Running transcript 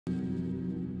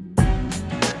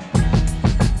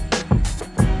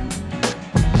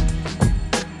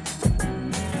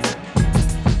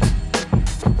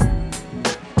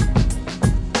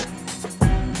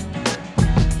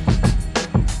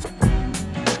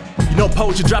No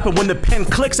poetry dropping when the pen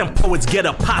clicks, and poets get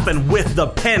a poppin' with the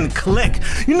pen click.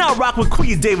 You now rock with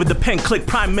Kuya David, the pen click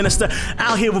Prime Minister,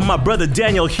 out here with my brother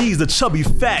Daniel Hees, the chubby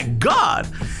fat god.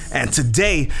 And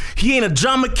today, he ain't a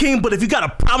drama king, but if you got a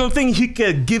problem thing, he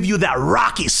could give you that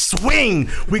rocky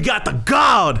swing. We got the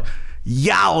god,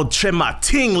 Yaw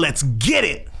Kyeremateng. Let's get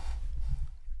it.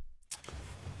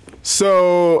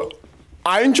 So,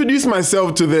 I introduced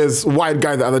myself to this white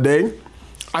guy the other day.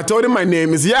 I told him my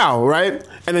name is Yaw, right?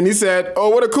 And then he said, oh,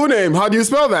 what a cool name. How do you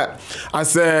spell that? I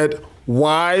said,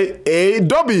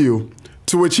 Y-A-W.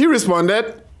 To which he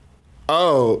responded,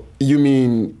 oh, you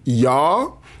mean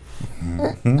Yaw?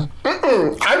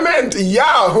 I meant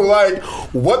Yaw. Like,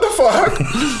 what the fuck?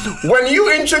 When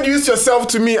you introduced yourself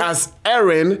to me as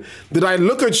Aaron, did I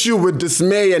look at you with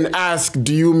dismay and ask,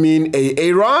 do you mean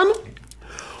Aaron?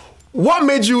 What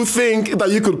made you think that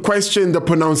you could question the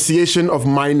pronunciation of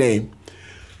my name?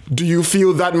 Do you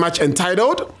feel that much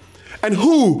entitled? And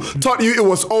who taught you it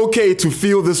was okay to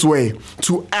feel this way,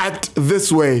 to act this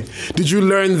way? Did you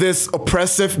learn this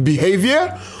oppressive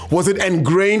behavior? Was it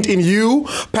ingrained in you,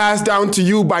 passed down to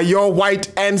you by your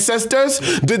white ancestors?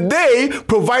 Did they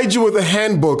provide you with a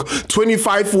handbook,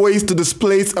 25 ways to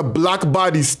displace a black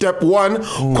body? Step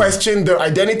 1, question their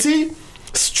identity.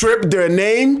 Strip their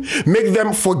name, make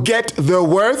them forget their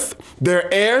worth, their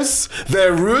heirs,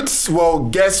 their roots. Well,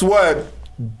 guess what,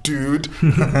 dude?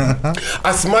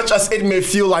 As much as it may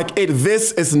feel like it,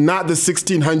 this is not the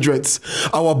 1600s.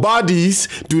 Our bodies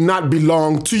do not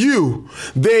belong to you.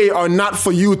 They are not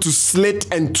for you to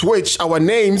slit and twitch. Our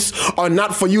names are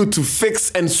not for you to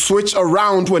fix and switch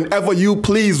around whenever you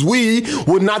please. We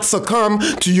will not succumb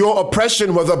to your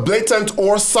oppression, whether blatant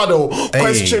or subtle. Hey.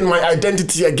 Question my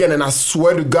identity again, and I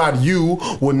swear to God, you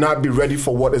will not be ready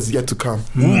for what is yet to come.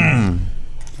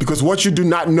 Because what you do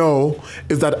not know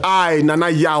is that I,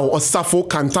 Nana Yaw Osafo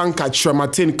Kantanka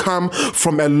Kyeremateng, come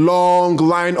from a long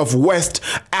line of West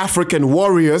African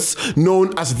warriors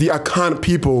known as the Akan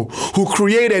people, who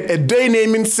created a day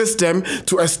naming system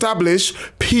to establish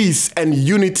peace and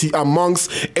unity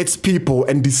amongst its people,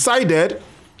 and decided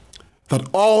that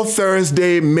all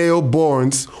Thursday male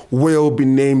borns will be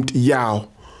named Yaw.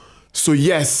 So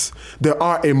yes, there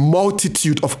are a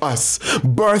multitude of us,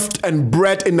 birthed and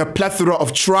bred in a plethora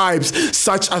of tribes,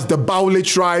 such as the Baule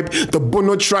tribe, the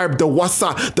Bono tribe, the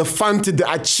Wassa, the Fanti,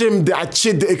 the Achim, the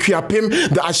Achid, the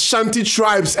Equiapim, the Ashanti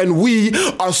tribes, and we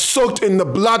are soaked in the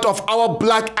blood of our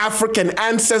black African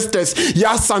ancestors.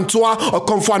 Ya Santua,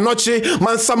 Okonfuanoche,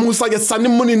 Mansa Musa,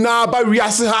 Yasanimunina,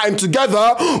 Bariasiha, and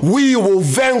together we will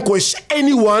vanquish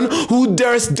anyone who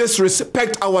dares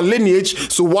disrespect our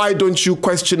lineage. So why don't you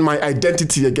question my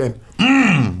identity again?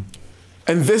 And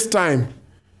this time,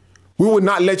 we will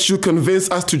not let you convince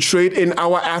us to trade in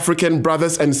our African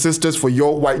brothers and sisters for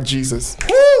your white Jesus.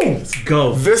 Woo! Let's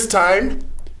go. This time,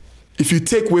 if you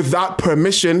take without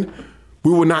permission,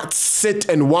 we will not sit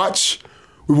and watch.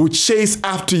 We will chase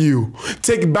after you.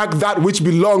 Take back that which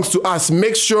belongs to us.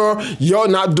 Make sure you're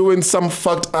not doing some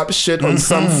fucked up shit on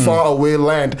some far away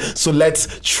land. So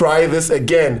let's try this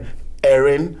again,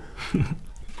 Aaron.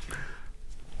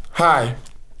 Hi,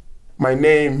 my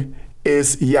name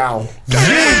is Yaw.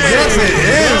 Yes, it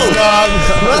is, dog.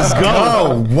 Let's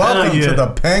go. Welcome to the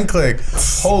pen click.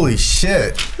 Holy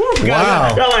shit.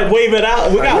 Wow. Gotta like wave it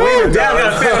out. We gotta wave it down. We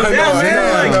gotta fan it down,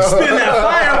 man. Like spin that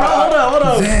fire, bro. Hold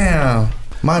up. Damn.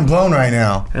 Mind blown right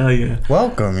now. Hell yeah.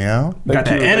 Welcome, yo. Got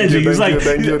that energy. It's like,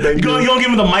 you don't give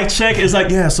him the mic check. It's like,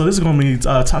 yeah, so this is going to be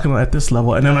talking at this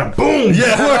level. And then like, boom.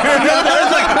 Yeah.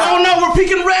 It's like, oh no, we're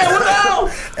peaking red. What the hell?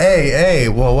 Hey,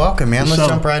 well, welcome, man. Let's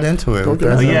jump right into it.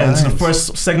 Okay. Yeah, it's the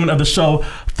first segment of the show,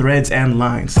 Threads and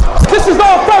Lines. This is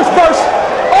all first verse.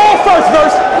 All first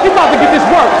verse. You about to get this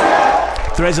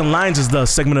work. Threads and Lines is the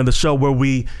segment of the show where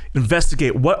we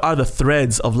investigate what are the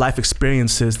threads of life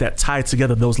experiences that tie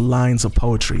together those lines of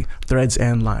poetry. Threads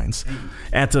and lines.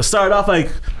 And to start off,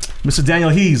 like, Mr. Daniel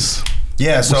Hees.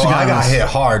 Yeah, so I got hit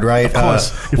hard, right? Of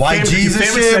course. White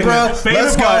Jesus shit, bro.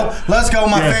 Let's go.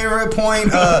 My favorite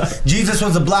point. Jesus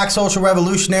was a black social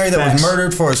revolutionary that was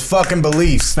murdered for his fucking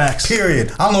beliefs. Facts.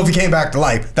 Period. I don't know if he came back to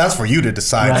life. That's for you to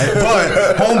decide. Right.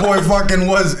 But homeboy fucking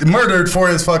was murdered for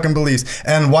his fucking beliefs.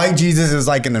 And white Jesus is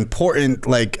like an important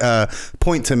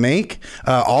point to make.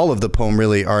 All of the poem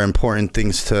really are important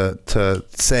things to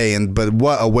say. But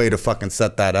what a way to fucking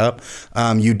set that up.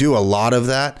 You do a lot of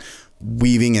that,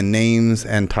 weaving in names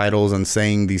and titles and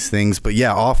saying these things. But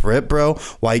yeah, off rip, bro,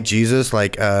 white Jesus,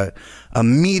 like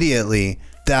immediately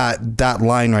that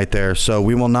line right there. So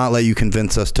we will not let you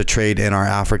convince us to trade in our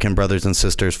African brothers and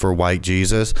sisters for white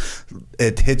Jesus.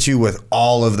 It hits you with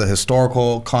all of the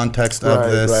historical context of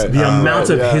this. The amount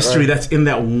of history that's in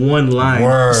that one line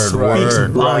speaks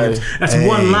volumes. That's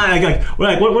one line.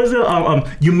 Like what is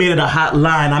it? You made it a hot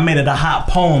line. I made it a hot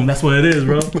poem. That's what it is,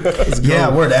 bro.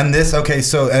 Yeah, word. And this, okay,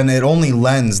 so, and it only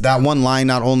lends, that one line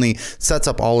not only sets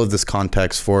up all of this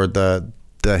context for the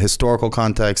historical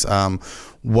context,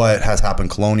 what has happened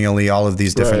colonially, all of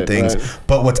these different things,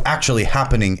 but what's actually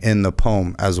happening in the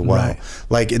poem as well.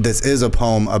 Like, this is a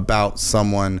poem about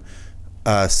someone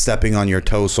stepping on your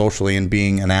toes socially and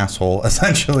being an asshole,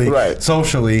 essentially,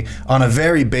 socially, on a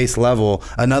very base level.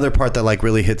 Another part that like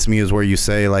really hits me is where you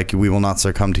say like, we will not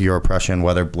succumb to your oppression,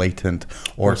 whether blatant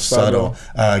or subtle.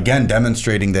 Again,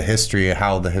 demonstrating the history,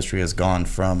 how the history has gone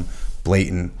from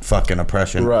blatant fucking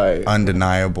oppression,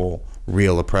 undeniable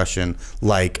real oppression,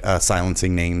 like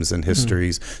silencing names and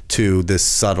histories, to this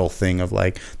subtle thing of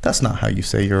like, that's not how you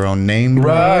say your own name.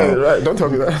 Right. Don't tell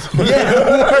me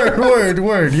that.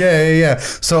 word. Yeah.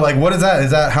 So like, what is that?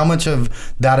 Is that how much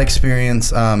of that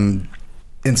experience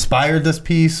inspired this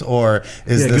piece, or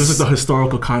is this? It gives us the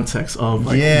historical context of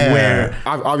like where.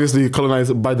 Obviously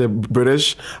colonized by the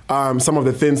British. Some of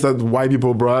the things that white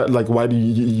people brought, like white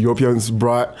Europeans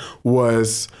brought,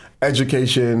 was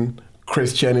education,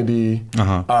 Christianity,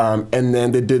 and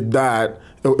then they did that.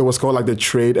 It was called like the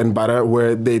trade and barter,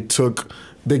 where they took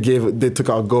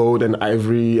our gold and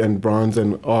ivory and bronze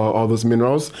and all those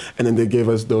minerals, and then they gave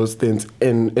us those things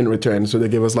in return. So they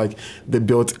gave us like, they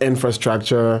built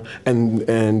infrastructure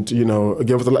and you know,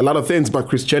 gave us a lot of things, but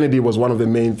Christianity was one of the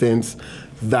main things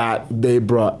that they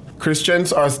brought.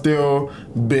 Christians are still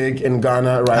big in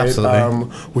Ghana, right?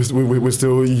 Absolutely. We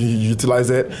still utilize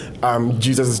it.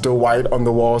 Jesus is still white on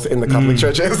the walls in the Catholic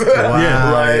churches.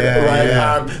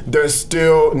 There's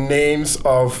still names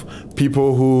of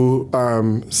people who,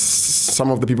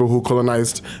 some of the people who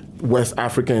colonized West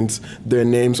Africans, their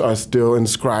names are still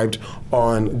inscribed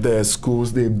on the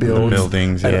schools they built, the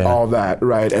buildings, and all that,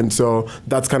 right? And so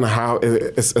that's kind of how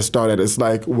it started. It's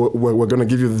like, we're going to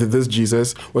give you this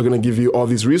Jesus, we're going to give you all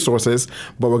these resources,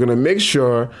 but we're going to make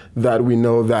sure that we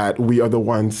know that we are the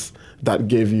ones that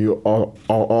gave you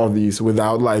all these,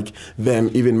 without like them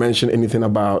even mention anything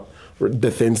about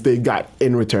the things they got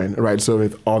in return, right? So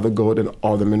with all the gold and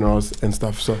all the minerals and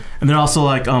stuff. So, and they're also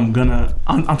like gonna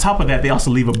on top of that, they also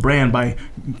leave a brand by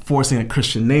forcing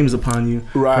Christian names upon you,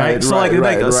 right? So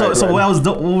what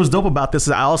was dope about this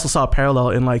is I also saw a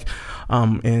parallel in like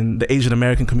in the Asian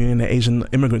American community and the Asian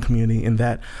immigrant community, in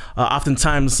that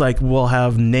oftentimes like we'll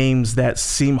have names that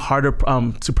seem harder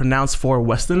to pronounce for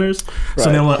Westerners.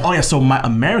 So they're like, oh yeah, so my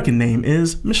American name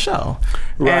is Michelle,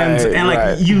 and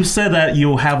like you said that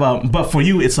you'll have but for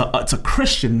you it's a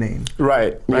Christian name,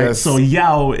 right? Yes. So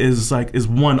Yaw is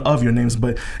one of your names,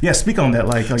 but yeah, speak on that,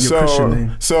 like your Christian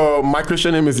name. So my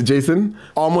Christian name is Jason.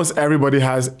 Almost everybody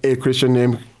has a Christian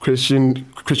name.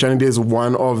 Christianity is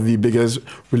one of the biggest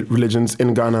religions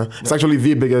in Ghana. It's actually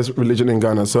the biggest religion in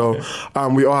Ghana. So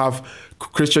we all have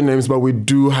Christian names, but we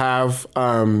do have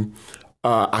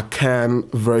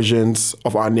Akan versions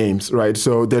of our names, right?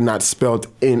 So they're not spelled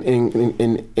in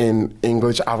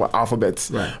English alphabets,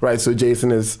 right? So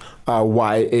Jason is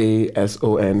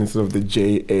Y-A-S-O-N instead of the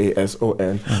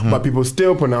J-A-S-O-N. But people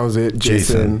still pronounce it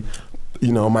Jason.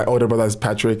 You know, my older brother is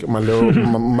Patrick. My little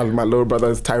my little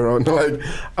brother is Tyrone.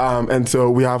 And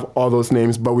so we have all those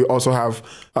names, but we also have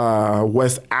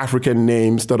West African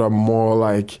names that are more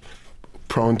like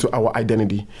prone to our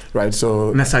identity, right?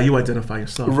 So and that's how you identify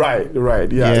yourself.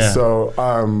 Right. Yeah. So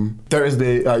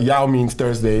Thursday, Yaw means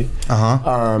Thursday,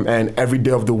 and every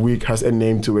day of the week has a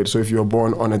name to it. So if you're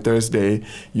born on a Thursday,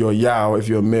 you're Yaw. If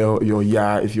you're male, you're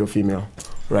Ya. If you're female.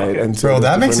 Right, and so bro,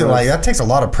 that makes it like, that takes a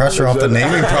lot of pressure off the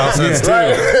naming process too.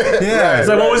 It's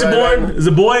like, what was it born? Is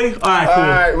it boy? All right, cool. All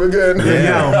right, we're good.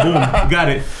 Boom, got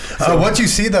it. What you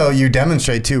see though, you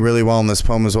demonstrate too really well in this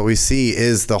poem, is what we see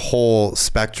is the whole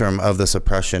spectrum of this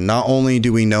oppression. Not only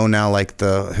do we know now like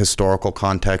the historical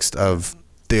context of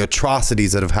the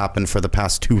atrocities that have happened for the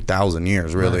past 2,000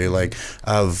 years, really, like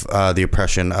of the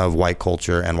oppression of white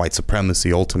culture and white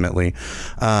supremacy ultimately.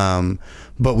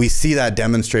 But we see that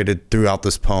demonstrated throughout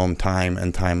this poem time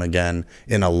and time again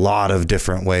in a lot of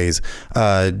different ways.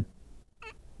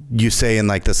 You say in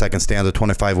like the second stanza,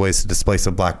 25 ways to displace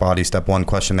a black body. Step 1,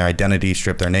 question their identity,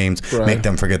 strip their names, make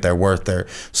them forget their worth.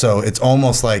 So it's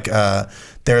almost like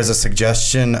there is a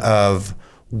suggestion of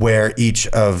where each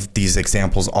of these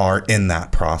examples are in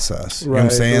that process. You know what I'm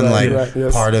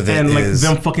saying? Part of it and is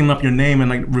like them fucking up your name and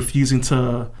like refusing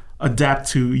to adapt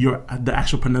to the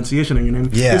actual pronunciation of your name.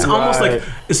 Yeah. It's almost like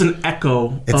it's an echo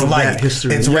of that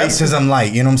history. It's racism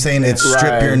light. You know what I'm saying? It's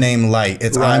strip your name light.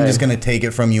 It's I'm just gonna take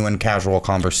it from you in casual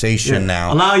conversation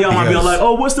now. A lot of y'all might be like,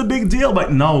 oh, what's the big deal?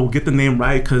 Like, no, get the name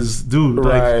right, because dude,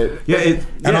 like,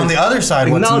 And on the other side,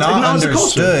 what's not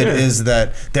understood is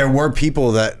that there were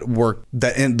people that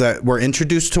were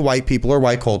introduced to white people or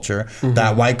white culture.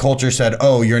 That white culture said,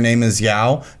 oh, your name is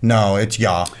Yaw. No, it's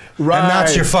Yaw. Right. And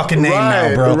that's your fucking name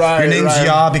now, bro. Your name's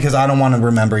Yaw because I don't want to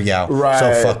remember Yaw.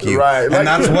 So fuck you. And like,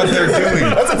 that's what they're doing.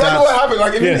 That's exactly what happened.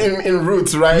 Like even in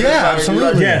Roots, right? Yeah,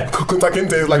 absolutely. Kunta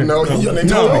Kinte is like, no, your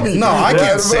name's Toby. No, I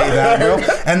can't say that, bro.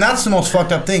 And that's the most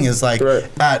fucked up thing is like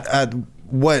at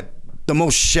what the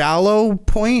most shallow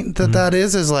point that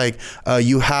is like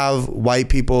you have white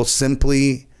people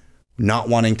simply not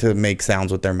wanting to make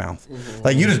sounds with their mouth.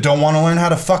 Like you just don't want to learn how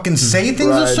to fucking say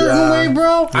things a certain way,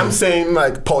 bro. I'm saying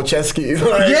like Paul Chesky.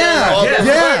 Like,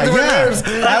 That's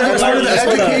part of the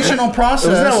educational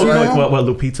process. Isn't that like what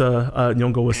Lupita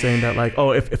Nyong'o was saying, that like,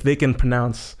 oh, if they can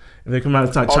pronounce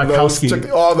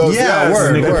Tchaikovsky, all those, they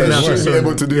should be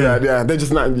able to do that. Yeah, they're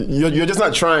just not. You're just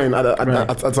not trying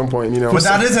at some point, you know. But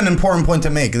that is an important point to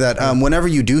make. That whenever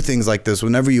you do things like this,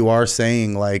 whenever you are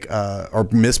saying like or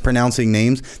mispronouncing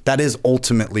names, that is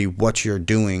ultimately what you're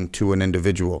doing to an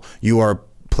individual. You are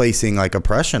placing like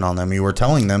oppression on them. You were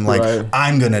telling them like,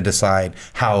 I'm gonna decide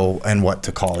how and what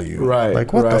to call you.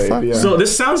 Like what the fuck? So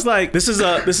this sounds like this is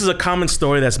a common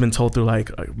story that's been told through like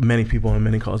many people in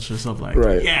many cultures of like,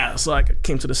 so I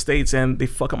came to the States and they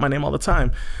fuck up my name all the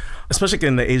time. Especially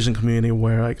in the Asian community,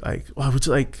 where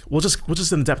we'll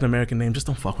just adapt an American name, just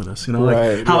don't fuck with us, you know,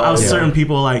 like how certain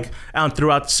people like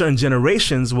throughout certain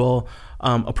generations will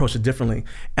approach it differently.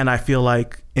 And I feel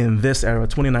like in this era,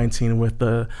 2019, with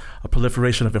the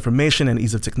proliferation of information and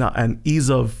ease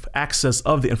of access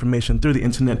of the information through the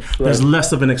internet, there's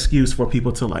less of an excuse for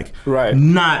people to like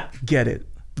not get it.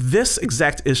 This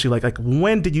exact issue, like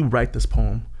when did you write this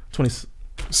poem?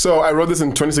 So I wrote this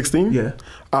in 2016. Yeah.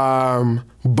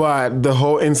 But the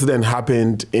whole incident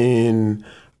happened in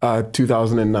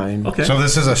 2009. Okay. So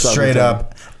this is a straight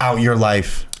up out your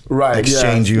life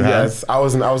exchange you had. Yes. I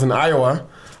was in Iowa.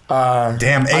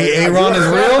 Damn, Aaron is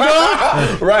real,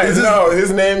 though? No,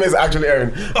 his name is actually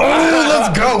Aaron. Oh,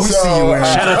 let's go. We see you, Aaron.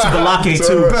 Shout out to Balake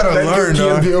too. Better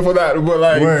learn, deal for that. But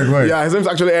like, word. Yeah, his name's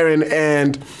actually Aaron,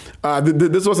 and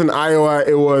this was in Iowa.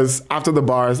 It was after the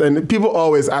bars, and people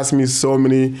always ask me so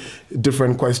many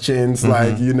different questions,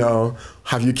 like, you know,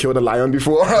 have you killed a lion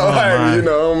before? You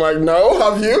know, I'm like, no,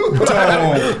 have you?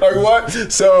 Like what?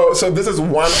 So this is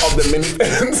one of the many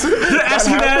things. They're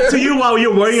asking that to you while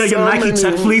you're wearing like a Nike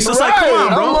Tech fleece. It's like, come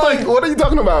on, bro. I'm like, what are you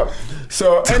talking about?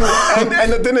 So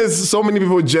and the thing is, so many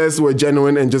people just were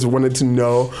genuine and just wanted to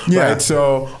know. Right?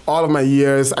 So all of my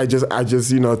years, I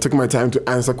just you know took my time to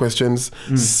answer questions.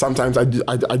 Sometimes I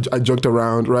joked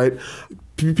around, right?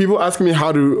 People ask me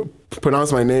how to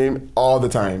pronounce my name all the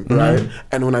time, right?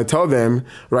 And when I tell them,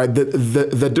 right,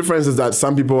 the difference is that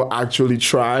some people actually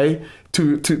try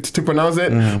to pronounce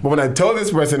it, but when I tell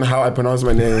this person how I pronounce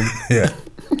my name,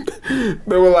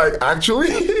 they were like, actually,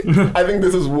 I think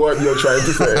this is what you're trying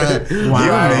to say.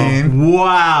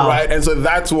 Wow. Right, and so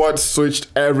that's what switched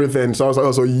everything. So I was like,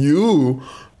 oh, so you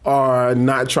are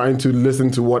not trying to listen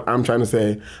to what I'm trying to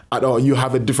say at all. You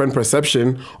have a different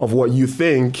perception of what you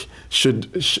think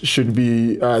should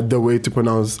be the way to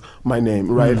pronounce my name,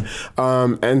 right?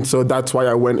 And so that's why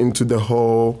I went into the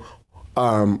whole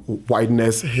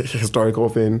whiteness historical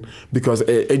thing, because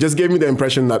it just gave me the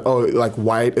impression that, oh, like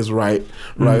white is right?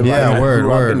 Yeah, like,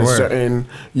 word. In a certain,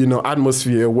 you know,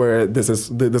 atmosphere where this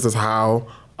is how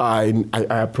I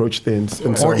approach things.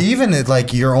 And or even it,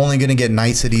 like, you're only going to get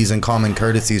niceties and common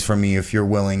courtesies from me if you're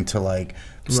willing to like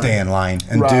stay in line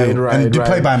and do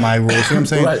play by my rules. You know what I'm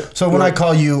saying? So when I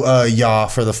call you Yaw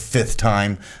for the 5th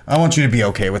time, I want you to be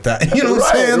okay with that. You know what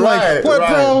I'm saying? Like, what,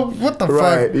 bro? What the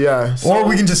fuck? Yeah. Or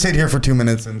we can just sit here for 2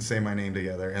 minutes and say my name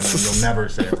together, and then you'll never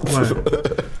say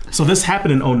it. So this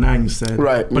happened in 2009, you said.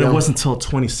 Right. But it wasn't until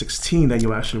 2016 that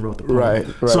you actually wrote the poem. Right.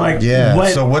 So like,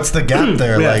 so what's the gap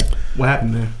there? Like, what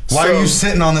happened there? Why are you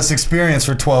sitting on this experience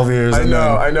for 12 years? I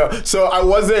know. So I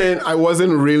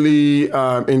wasn't really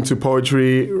into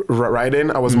poetry writing.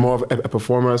 I was more of a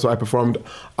performer. So I performed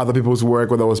other people's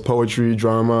work, whether it was poetry,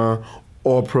 drama,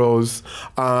 or prose.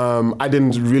 I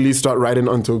didn't really start writing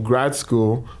until grad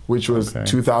school, which was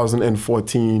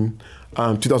 2014.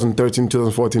 2013,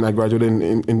 2014, I graduated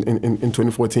in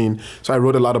 2014. So I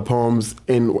wrote a lot of poems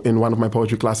in one of my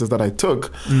poetry classes that I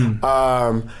took.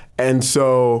 And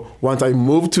so once I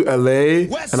moved to LA,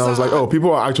 and I was like, oh,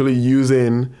 people are actually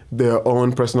using their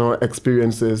own personal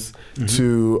experiences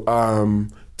to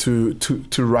to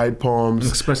write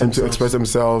poems and to express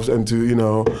themselves and to, you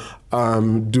know,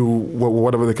 do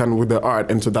whatever they can with their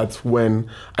art. And so that's when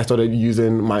I started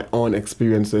using my own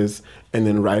experiences and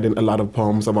then writing a lot of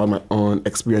poems about my own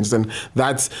experiences. And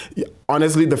that's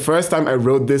honestly the first time I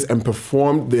wrote this and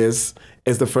performed this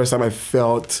is the first time I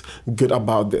felt good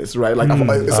about this, right? Like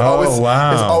it's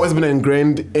always been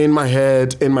ingrained in my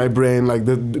head, in my brain. Like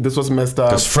this was messed up.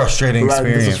 This frustrating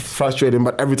experience. This is frustrating,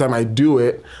 but every time I do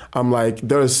it, I'm like,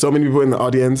 there are so many people in the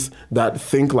audience that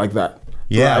think like that.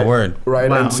 Yeah, right? word. Right,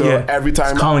 Wow, and so every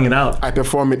time calling it out, I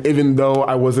perform it, even though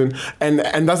I wasn't. And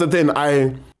that's the thing.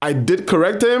 I did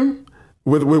correct him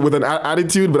with an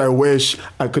attitude, but I wish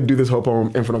I could do this whole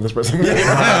poem in front of this person.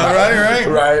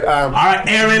 Right. All right,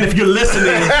 Aaron, if you're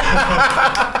listening,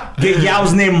 get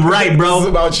Yaw's name right, bro. This is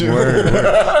about you. Word.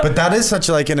 But that is such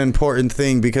like an important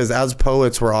thing, because as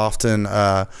poets, we're often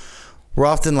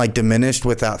like diminished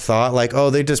with that thought, like, oh,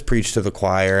 they just preach to the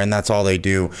choir and that's all they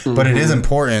do. But it is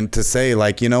important to say,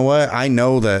 like, you know what? I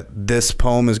know that this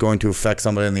poem is going to affect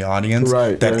somebody in the audience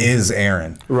that is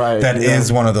Aaron. That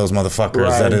is one of those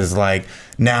motherfuckers that is like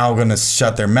now gonna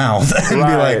shut their mouth and be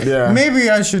like, maybe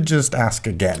I should just ask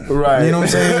again. You know what I'm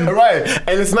saying?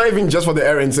 And it's not even just for the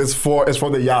Aarons, it's for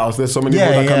the Yaws. There's so many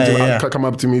people that come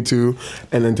up to me too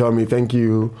and then tell me, thank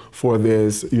you for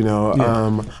this. You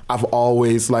know, I've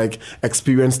always like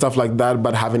experienced stuff like that,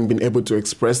 but haven't been able to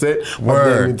express it.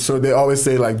 So they always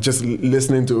say, like, just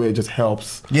listening to it just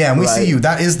helps. Yeah, and we see you.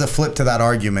 That is the flip to that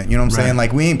argument. You know what I'm saying?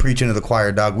 Like, we ain't preaching to the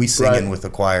choir, dog. We singing with the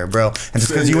choir, bro. And just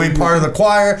because you ain't part of the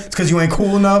choir, it's because you ain't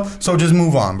cool enough. So just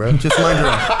move on, bro. Just mind your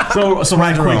own. So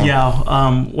right quick,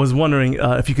 Yaw, was wondering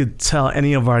if you could tell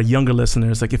any of our younger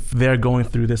listeners, like, if they're going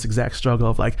through this exact struggle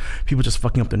of like people just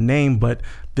fucking up their name, but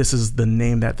this is the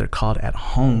name that they're called at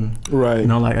home. You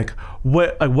know, like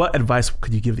what advice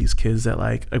could you give these kids that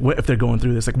like what if they're going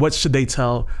through this? Like, what should they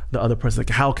tell the other person? Like,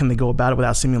 how can they go about it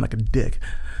without seeming like a dick?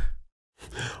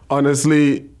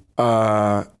 Honestly,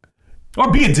 or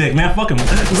be a dick, man. Fuck him.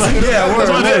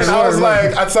 I was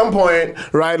like, at some point,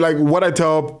 right? Like, what I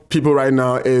tell people right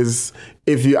now is,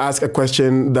 if you ask a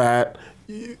question that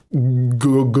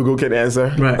Google can answer.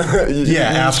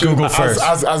 Ask Google first.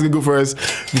 Ask Google first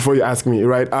before you ask me,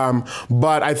 right?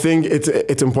 But I think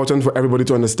it's important for everybody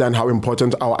to understand how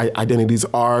important our identities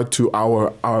are to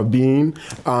our being.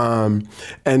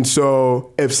 And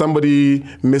so if somebody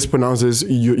mispronounces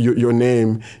your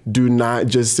name, do not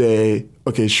just say,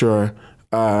 okay, sure.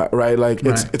 Right, like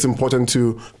it's important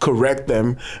to correct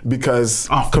them, because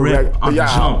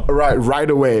right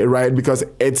away, right, because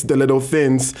it's the little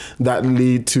things that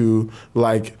lead to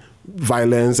like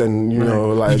violence and you know,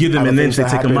 like you give them an inch, they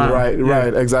take them out.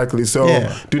 Right, exactly. So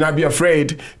do not be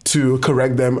afraid to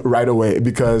correct them right away,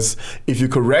 because if you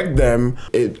correct them,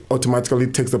 it automatically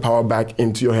takes the power back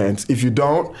into your hands. If you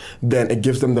don't, then it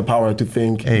gives them the power to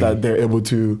think that they're able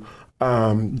to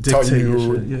tell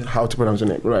you how to pronounce your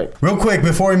name, right? Real quick,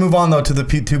 before we move on though to the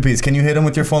two-piece, can you hit him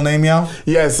with your full name, Yaw?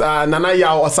 Yes, Nana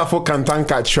Yaw Kyeremateng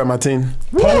Kyeremateng.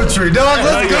 Poetry, dog,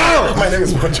 let's go! My name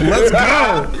is Poetry. Let's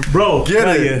go! Bro, get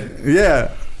it.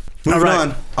 Yeah. Moving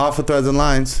on, off of Threads and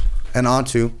Lines, and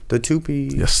onto the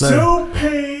two-piece. Yes, sir.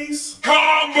 Two-piece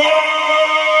combo!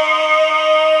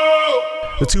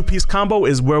 The two-piece combo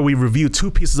is where we review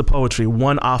two pieces of poetry,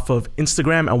 one off of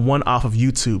Instagram and one off of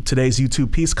YouTube. Today's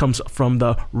YouTube piece comes from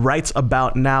the Right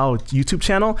About Now YouTube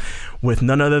channel with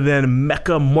none other than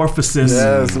Meccamorphosis.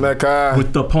 Yes, Mecca.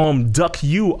 With the poem Duck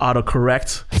You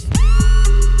Autocorrect.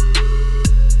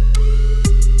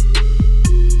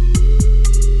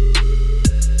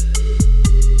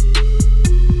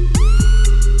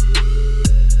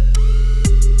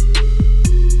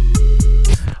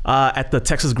 At the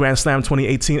Texas Grand Slam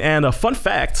 2018. And a fun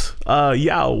fact,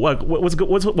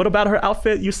 what about her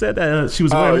outfit? You said she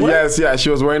was wearing what? Yes, she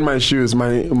was wearing my shoes,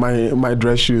 my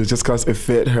dress shoes, just because it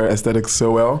fit her aesthetic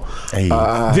so well.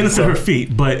 Didn't fit her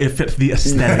feet, but it fit the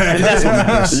aesthetic. And that's what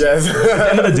matters. Yes. At the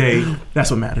end of the day,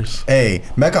 that's what matters. Hey,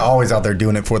 Mecca always out there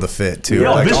doing it for the fit too.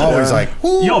 Yo, like visual, always like,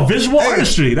 yo, visual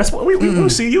artistry. That's what we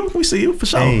see you. We see you for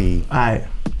sure. Hey. All right.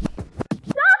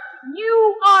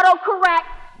 You autocorrect.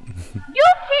 You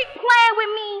keep playing with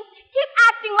me, keep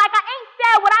acting like I ain't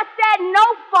said what I said, no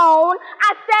phone.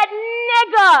 I said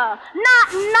nigga, not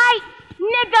night.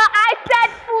 Nigga, I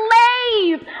said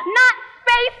slave, not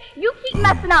space. You keep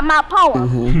messing up my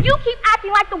poem. You keep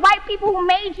acting like the white people who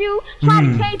made you, trying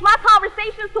to change my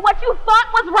conversations to what you thought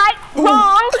was right,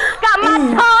 wrong. Got my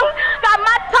tongue,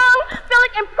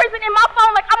 feeling imprisoned in my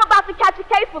phone like I'm about to catch a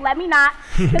case. but let me not.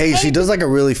 Hey, she does like a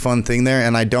really fun thing there,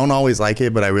 and I don't always like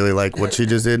it, but I really like what she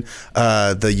just did.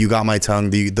 The "you got my tongue,"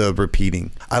 the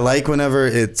repeating. I like whenever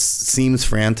it seems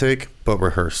frantic but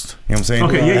rehearsed. You know what I'm saying?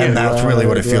 Okay, yeah, and that's really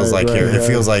what it feels like here. It right.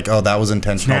 feels like, oh, that was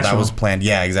intentional, that was planned.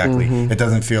 Yeah, exactly. It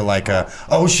doesn't feel like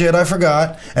oh shit, I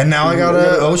forgot, and now I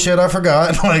gotta oh shit, I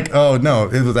forgot. Like, oh no,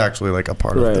 it was actually like a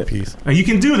part of the piece. You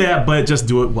can do that, but just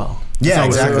do it well. Yeah,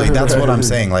 exactly. That's what I'm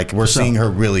saying. Like, we're seeing her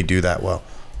really do that well.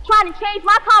 Trying to change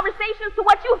my conversations to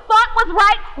what you thought was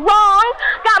right, wrong.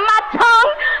 Got my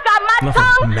tongue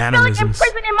feeling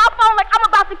imprisoned in my phone like I'm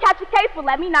about to catch a case, but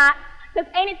let me not. Cause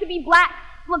ain't it to be black?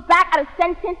 Look back at a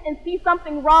sentence and see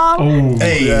something wrong. Oh,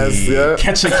 hey, yes, yeah.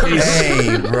 Catch a case.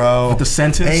 Hey, bro. With the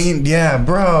sentence. Yeah,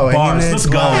 bro. Bars. Let's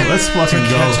go. Let's fucking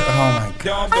go. Oh my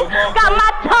god. Got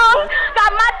my tongue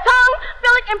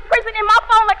feeling imprisoned in my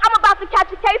phone like I'm about to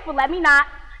catch a case, but let me not.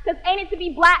 Cause ain't it to be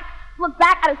black? Look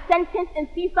back at a sentence and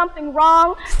see something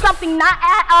wrong, something not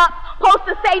add up. Supposed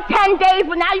to say 10 days,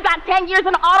 but now you got 10 years in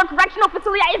an auto-correctional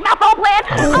facility. It's my phone plan.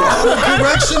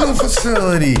 Correctional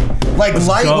facility. Like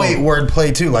lightweight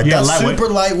wordplay too. Like that's super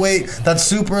lightweight. That's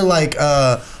super like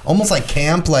almost like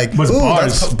camp. Like but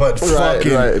bars. But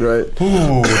fucking right.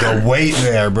 Ooh, the weight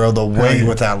there, bro. The weight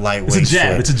with that lightweight. It's a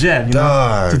jab. Shit. It's a jab. You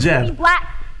know? It's a jab. Black.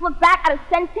 Look back at a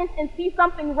sentence and see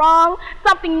something wrong,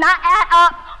 something not add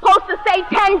up. Supposed to say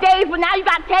 10 days, but now you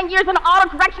got 10 years in an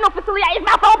auto-correctional facility. It's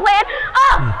my phone plan.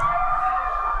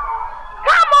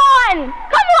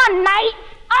 Come on, Knight.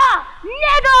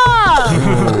 Nigga.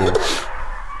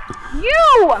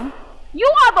 You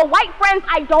are the white friends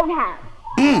I don't have.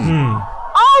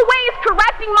 Always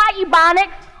correcting my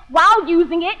ebonics while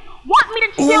using it. Want me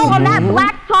to chill on that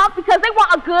black talk because they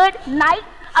want a good night,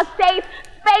 a safe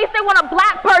space. They want a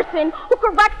black person who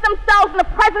corrects themselves in the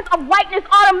presence of whiteness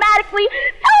automatically.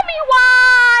 Tell me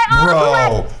why.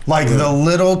 Bro, like the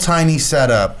little tiny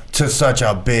setup to such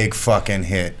a big fucking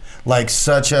hit. Like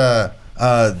such a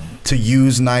to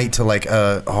use Night to like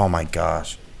oh my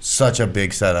gosh, such a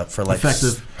big setup for like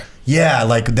effective. Yeah,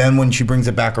 like then when she brings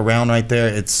it back around right there,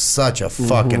 it's such a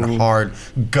fucking hard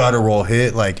guttural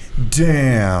hit. Like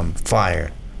damn,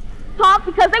 fire. Talk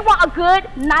because they want a good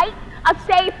night, a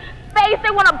safe space.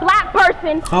 They want a black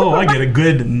person. Oh, I get a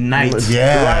good night.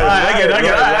 Yeah. I get it.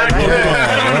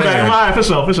 All right, for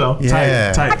sure.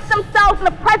 Yeah. Tight. Correct themselves in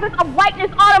the presence of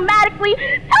whiteness automatically.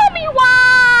 Tell me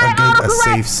why. A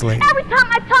safe slate. Every time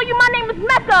I tell you my name is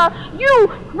Mecca, you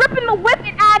gripping the whip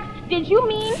and ask, did you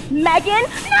mean Megan?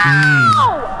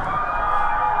 No!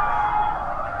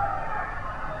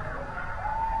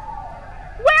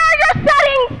 Where are your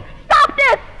settings? Stop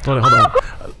this! Hold on.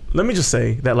 Let me just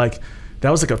say that like that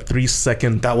was like a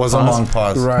 3-second. That was a long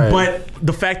pause. Right. But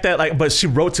the fact that like, but she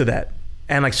wrote to that.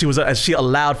 And like she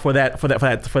allowed for that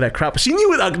crowd. But she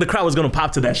knew the crowd was gonna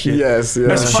pop to that shit. Yes.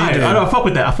 That's fine. I fuck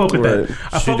with that. I fuck with Right. that.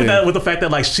 I fuck with that with the fact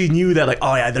that like she knew that like,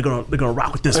 oh yeah, they're gonna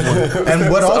rock with this one. And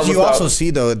what you also see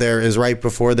though there is right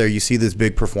before there you see this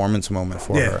big performance moment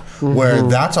for her where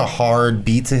that's a hard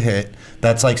beat to hit.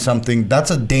 That's like something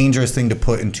that's a dangerous thing to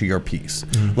put into your piece.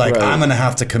 Like I'm gonna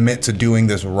have to commit to doing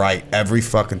this right every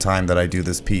fucking time that I do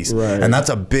this piece. And that's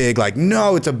a big like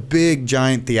no, it's a big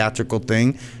giant theatrical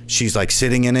thing. She's like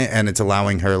sitting in it and it's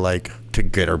allowing her like to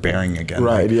get her bearing again.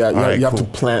 Right. Like, Yeah. right, You have to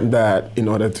plant that in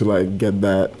order to like get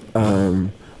that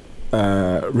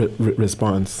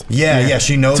response. Yeah.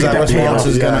 She knows that response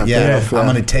is gonna. Yeah. I'm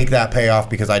gonna take that payoff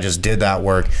because I just did that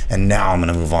work and now I'm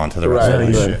gonna move on to the rest of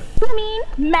the shit. You mean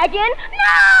Megan?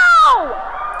 No!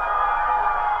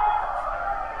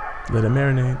 Let it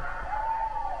marinate.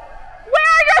 Where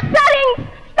are your settings?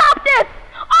 Stop this!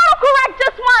 Autocorrect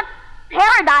just wants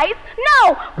paradise.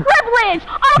 No, privilege.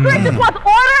 Autocorrect just wants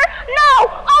order. No,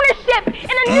 ownership.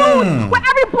 In the news, where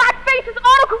every black face is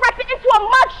autocorrected into a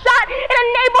mugshot. In the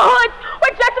neighborhoods,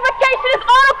 where gentrification is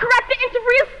autocorrected into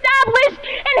reestablished.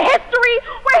 In history,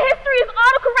 where history is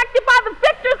autocorrected by the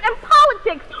victors and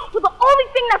politics. Where the only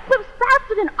thing that flips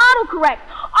faster than autocorrect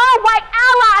are white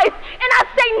allies. And I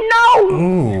say no.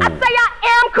 I say I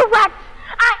am correct.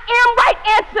 I am right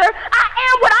answer. I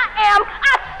am what I am.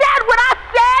 I said what I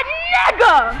said,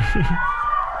 nigga.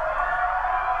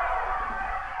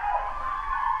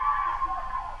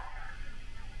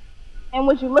 And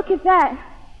would you look at that?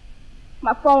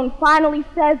 My phone finally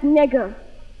says nigga.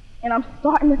 And I'm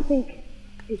starting to think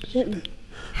it shouldn't.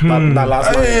 That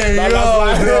last line. That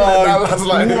last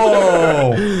line.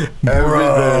 Whoa.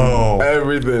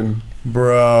 Everything.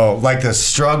 Bro, like the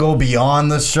struggle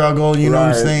beyond the struggle, you know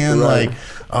what I'm saying? Like,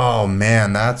 oh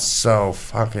man, that's so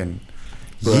fucking,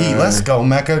 Yee, let's go,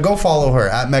 Mecca. Go follow her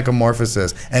at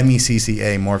Meccamorphosis.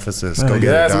 Mecca Morphosis. Go get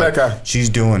yes, it, dog. Mecca. She's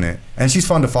doing it. And she's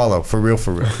fun to follow. For real,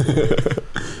 for real.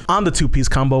 On the two-piece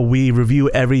combo, we review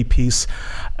every piece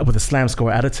with a slam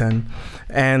score out of 10.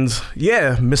 And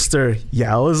yeah, Mr.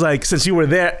 Yaw is like, since you were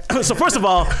there. So first of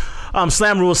all,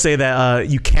 slam rules say that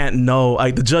you can't know,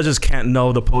 like the judges can't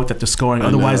know the poet that they're scoring.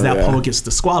 Otherwise, that poet gets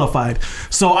disqualified.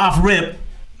 So off rip,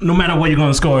 no matter what you're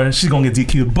going to score, she's going to get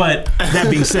DQ'd. But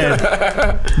that being said,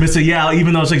 Mr. Yaw,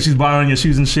 even though it's like she's borrowing your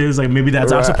shoes and shoes, like maybe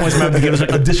that's opposite points, might have to give us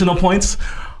like additional points.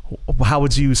 How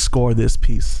would you score this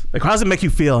piece? Like, how does it make you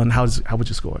feel, and how would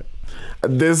you score it?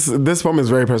 This poem is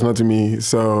very personal to me.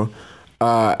 So,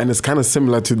 and it's kind of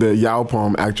similar to the Yaw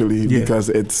poem actually, because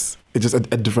it's just a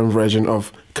different version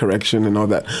of correction and all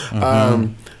that.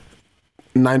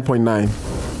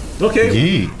 9.9. Okay.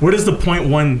 Yee. Where does the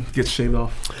 0.1 get shaved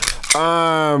off?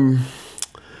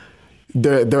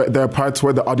 There are parts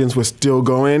where the audience was still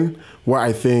going, where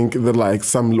I think that like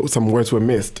some words were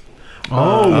missed.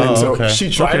 And so she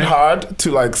tried hard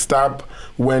to like stop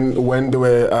when they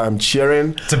were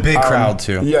cheering. It's a big crowd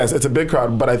too. Yes, it's a big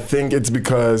crowd, but I think it's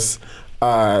because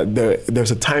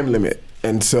there's a time limit.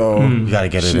 And so you gotta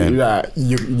get it in. Yeah,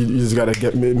 you just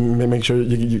gotta make sure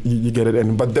you get it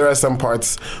in. But there are some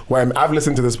parts where I've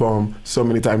listened to this poem so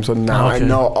many times, so now I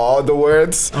know all the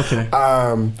words. Okay.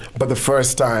 But the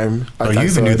first time, you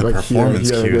even knew the performance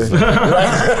cues.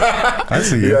 I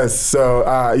see you. Yes. So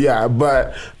yeah,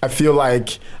 but I feel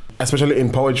like, especially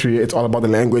in poetry, it's all about the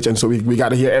language, and so we got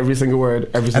to hear every single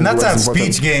word, and that's that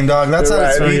speech game, dog. That's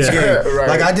that speech game. Right.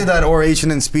 Like I did that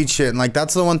oration and speech shit, and like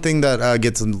that's the one thing that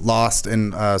gets lost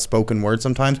in spoken word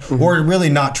sometimes, or really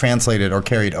not translated or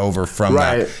carried over from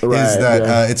that. Is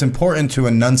that it's important to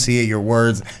enunciate your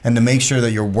words and to make sure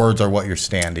that your words are what you're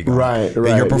standing on. Right.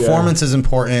 Your performance is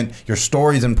important. Your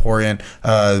story is important.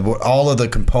 All of the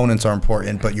components are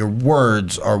important, but your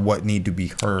words are what need to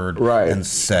be heard and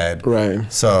said. Right.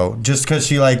 So. Just because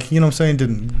she like, you know what I'm saying,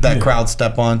 didn't that crowd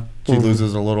step on, she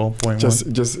loses a little 0.1. Just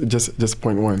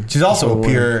 0.1. She's also a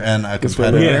peer and a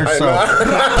competitor. So.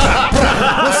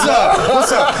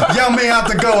 What's up? Y'all may have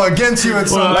to go against you at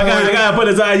some point. I gotta put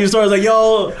his eye. You start like,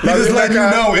 yo. He just let you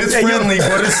know it's friendly,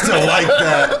 but it's still like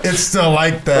that. It's still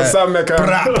like that. What's up, Mecca?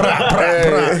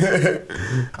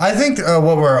 I think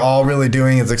what we're all really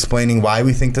doing is explaining why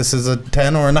we think this is a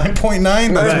 10 or a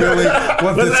 9.9. That's really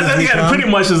what this is. Yeah, pretty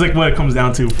much is like what it comes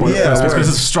down to for because it's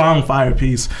a strong fire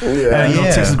piece. And you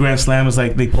know, Texas Grand Slam is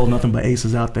like they pull nothing but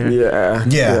aces out there.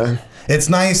 Yeah. It's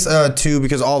nice too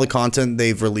because all the content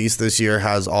they've released this year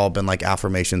has all been like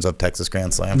affirmations of Texas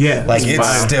Grand Slam. Yeah, like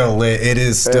it's still lit. It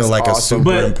is still like awesome. A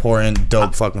super important,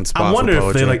 dope fucking spot. I wonder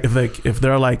for poetry. if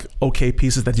there are like okay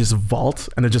pieces that just vault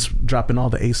and they're just dropping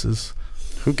all the aces.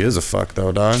 Who gives a fuck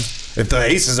though, dog? If the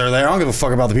aces are there, I don't give a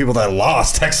fuck about the people that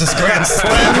lost Texas Grand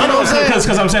Slam. You know what I'm saying?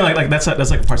 Because I'm saying like that's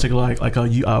like a particular like a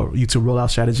YouTube rollout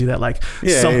strategy that like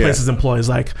some places employ is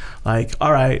like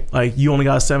all right, like you only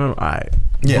got 7, all right.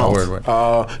 Yeah, word.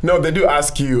 No, they do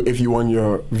ask you if you want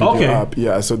your video up.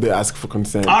 Yeah, so they ask for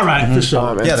consent. All right, for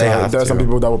sure. Yeah, they have. There are some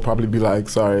people that will probably be like,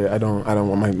 sorry, I don't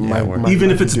want my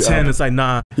even if it's a 10, it's like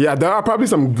nah. Yeah, there are probably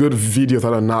some good videos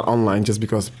that are not online just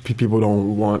because people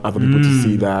don't want other people to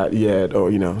see that yet, or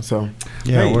you know. So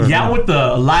yeah, with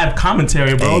the live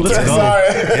commentary, bro. Let's go. Sorry.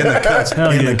 In the cuts.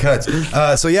 The cuts.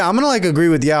 So yeah, I'm gonna like agree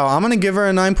with Yaw. I'm gonna give her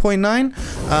a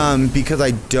 9.9 because I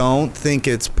don't think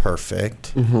it's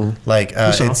perfect. Like.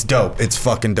 It's dope. It's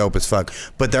fucking dope as fuck.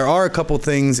 But there are a couple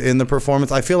things in the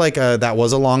performance. I feel like that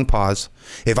was a long pause.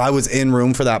 If I was in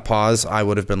room for that pause, I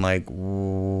would have been like,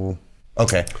 ooh.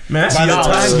 Okay. Man, that's y'all.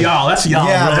 That's y'all.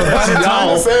 Yeah, bro.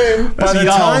 By the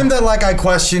time that like I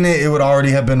question it, it would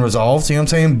already have been resolved. You know what I'm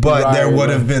saying? But there would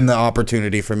have been the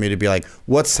opportunity for me to be like,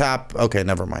 "What's hap?" Okay,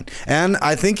 never mind. And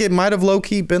I think it might have low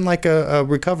key been like a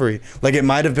recovery. Like it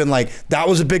might have been like that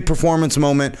was a big performance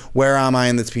moment. Where am I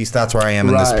in this piece? That's where I am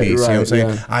in this piece. You know what I'm saying?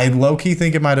 Yeah. I low key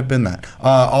think it might have been that.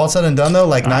 All said and done though,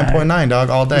 like 9.9, dog,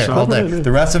 all day.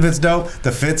 The rest of it's dope.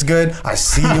 The fit's good. I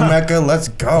see you, Mecca. Let's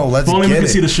go. Let's get it. Only we can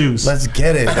see the shoes. Let's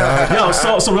get it, dog. Yo,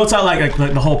 so real talk, like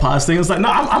the whole pause thing. It's like, no,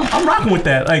 I'm rocking with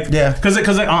that. Like, yeah, because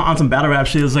like on some battle rap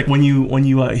shit, it's like when you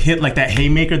hit like that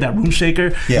haymaker, that room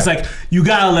shaker. It's like you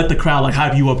gotta let the crowd like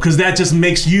hype you up because that just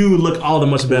makes you look all the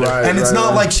much better. And it's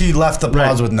not like she left the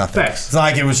pause with nothing. It's not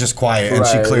like it was just quiet and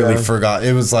she clearly forgot.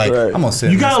 It was like I'm gonna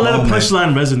sit. You gotta let a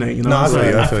punchline resonate. You know, no,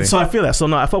 I feel you. So I feel that. So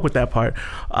no, I fuck with that part.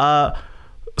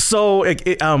 So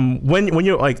when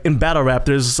you're like in battle rap,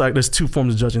 there's two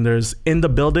forms of judging. There's in the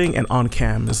building and on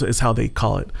cam is how they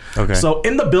call it. Okay. So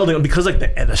in the building, because like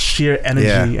the sheer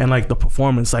energy and like the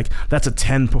performance, like that's a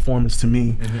 10 performance to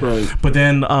me. Right. But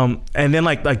then and then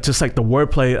like just like the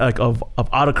wordplay like of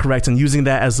autocorrect and using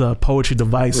that as a poetry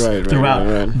device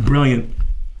throughout, brilliant.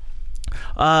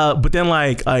 But then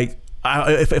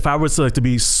if I was to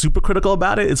be super critical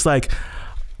about it, it's like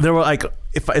there were like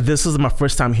if this is my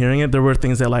first time hearing it, there were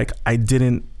things that like I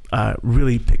didn't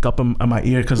really pick up on my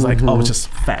ear because like oh, it's just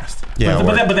fast. Yeah,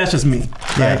 but that's just me.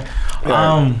 Right?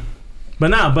 Yeah.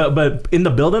 But in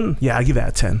the building, yeah, I give that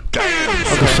a 10.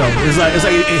 For sure. It's like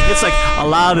it hits like a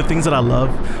lot of the things that I love,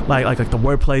 like the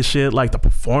wordplay shit, like the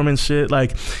performance shit,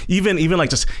 like even like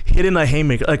just hitting a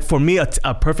haymaker. Like for me,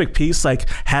 a perfect piece like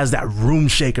has that room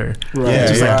shaker. Right. Yeah,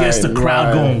 just like gets the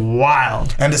crowd going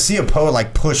wild. And to see a poet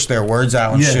like push their words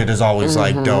out and shit is always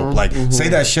like dope. Like say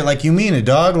that shit like you mean it,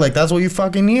 dog. Like that's what you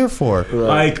fucking here for.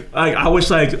 Right. Like I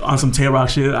wish like on some Tay-Rock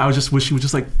shit, I just wish she would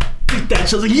just like that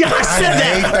shit. Like, yeah, I said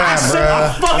that.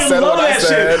 I fucking love that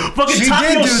shit. Fucking she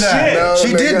did do that. No,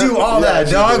 she did do all that,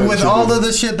 dog, with all of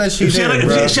the shit that she did.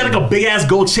 She had like a big ass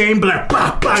gold chain, but like,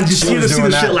 bah, bah, and just see the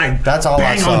shit like that's all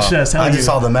bang I saw. On chest. I just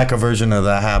saw the Mecca version of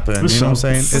that happen. You know what I'm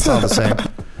saying? It's all the same.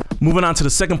 Moving on to the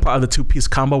second part of the two-piece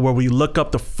combo, where we look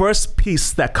up the first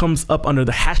piece that comes up under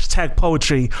the hashtag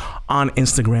poetry on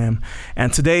Instagram.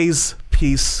 And today's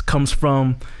piece comes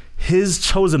from His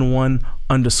Chosen One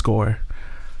 _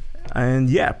 and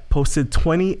yeah, posted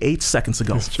 28 seconds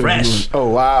ago. Fresh. Oh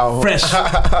wow. Fresh.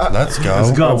 Let's go.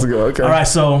 Let's go. Okay. All right,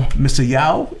 so Mr.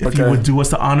 Yaw, if you would do us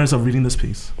the honors of reading this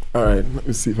piece. All right, let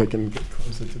me see if I can get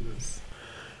closer to this.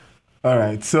 All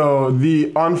right, so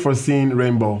the unforeseen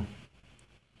rainbow.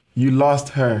 You lost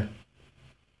her.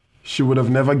 She would have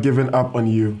never given up on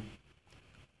you.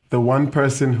 The one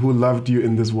person who loved you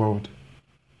in this world.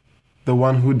 The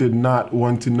one who did not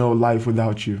want to know life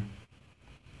without you.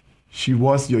 She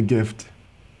was your gift.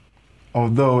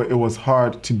 Although it was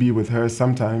hard to be with her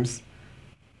sometimes,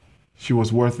 she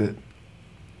was worth it.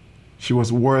 She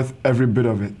was worth every bit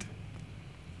of it.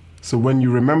 So when you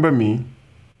remember me,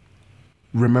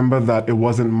 remember that it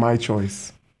wasn't my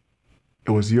choice.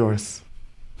 It was yours.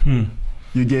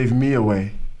 You gave me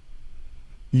away.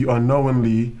 You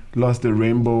unknowingly lost the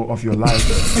rainbow of your life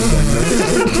in the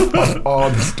midst of all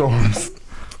the storms.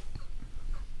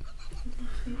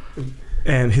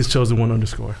 And His Chosen One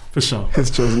 _ for sure. His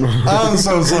Chosen One. I'm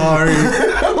so sorry.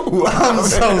 I'm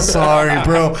so sorry,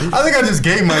 bro. I think I just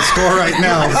gave my score right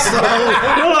now. So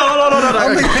no. I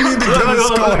don't think I need to give a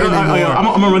score anymore.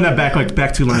 I'm gonna run that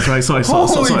back 2 lines, right?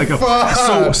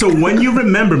 So when you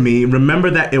remember me,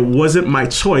 remember that it wasn't my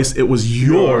choice. It was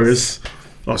yours.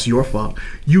 Oh, it's your fault.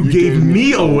 You gave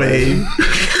me away.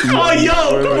 Oh,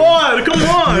 yo, come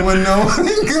on.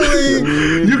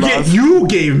 You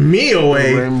gave me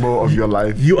away. The rainbow of your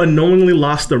life. You unknowingly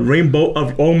lost the rainbow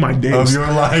of my days. Of your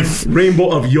life.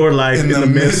 Rainbow of your life in the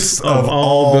midst of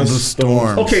all the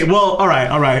storms. Okay, well, all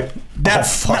right.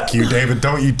 Fuck you, David.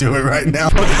 Don't you do it right now.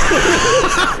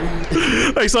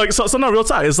 Like, so not real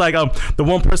talk. It's like the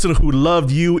one person who loved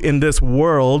you in this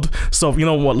world. So you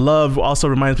know what love also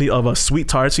reminds me of sweet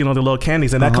tarts, you know, the little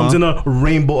candies, and that comes in a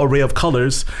rainbow array of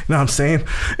colors. You know what I'm saying?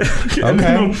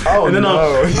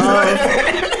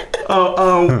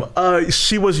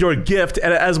 She was your gift,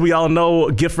 and as we all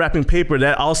know, gift wrapping paper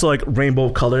that also like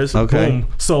rainbow colors. Okay. Boom.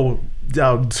 So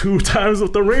 2 times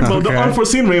of the rainbow, the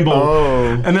unforeseen rainbow.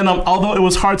 Oh. And then although it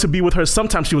was hard to be with her,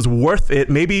 sometimes she was worth it.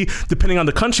 Maybe depending on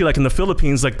the country, like in the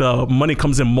Philippines, like the money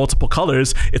comes in multiple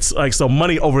colors. It's like, so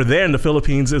money over there in the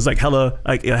Philippines is like hella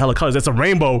colors. It's a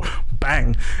rainbow,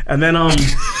 bang. And then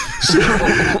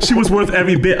she was worth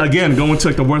every bit. Again, going to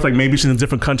like the worth, like maybe she's in a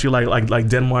different country, like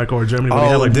Denmark or Germany, where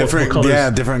they have like different colors. Yeah,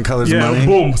 different colors of money.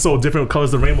 Boom. So different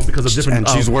colors of the rainbow because of different. And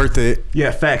she's worth it.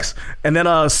 Yeah, facts. And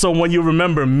then so when you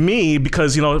remember me,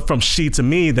 because you know from she to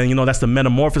me, then you know that's the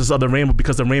metamorphosis of the rainbow,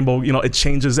 because the rainbow, you know, it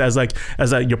changes as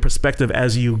your perspective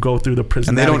as you go through the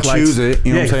prismatic lights. And they don't choose it,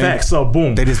 you know what I'm saying? Facts. So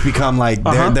boom, they just become like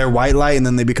they're white light, and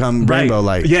then they become rainbow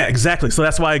light. Yeah, exactly. So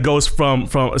that's why it goes from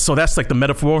so that's like the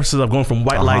metamorphosis of going from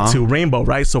white light to rainbow,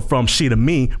 right? So from she to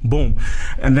me, boom.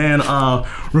 And then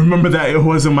remember that it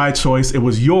wasn't my choice, it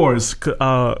was yours.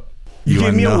 You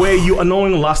gave me away, you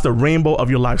unknowingly lost the rainbow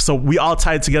of your life. So we all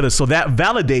tied together. So that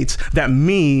validates that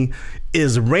me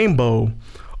is rainbow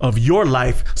of your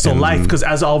life. So life, because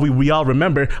as we all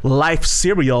remember, Life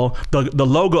cereal, the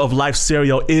logo of Life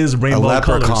cereal is rainbow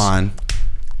colors. A leprechaun.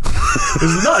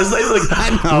 It's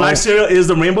like life cereal is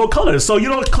the rainbow colors. So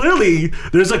clearly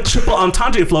there's a triple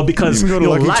entendre flow because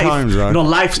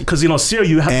life because cereal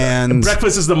you have and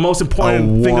breakfast is the most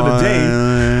important thing of the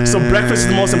day. So breakfast is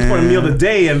the most important meal of the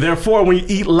day, and therefore when you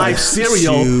eat life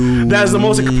cereal, that is the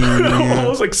most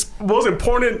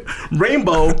important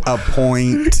rainbow. A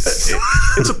point. It's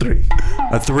a 3.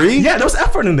 A 3? Yeah, there was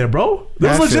effort in there, bro.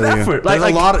 There was legit effort. Like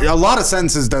a lot of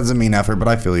sentences doesn't mean effort, but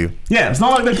I feel you. Yeah, it's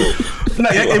not like that. No,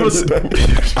 it was.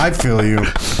 I feel you.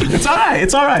 It's all right.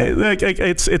 It's all right. Like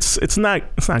it's not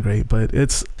great, but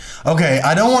it's okay.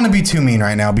 I don't want to be too mean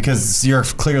right now because you're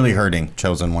clearly hurting,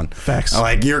 chosen one. Facts.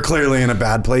 Like you're clearly in a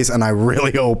bad place, and I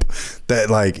really hope that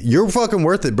like you're fucking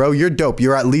worth it, bro. You're dope.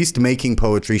 You're at least making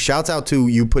poetry. Shouts out to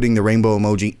you putting the rainbow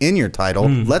emoji in your title.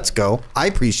 Let's go. I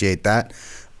appreciate that.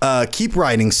 Keep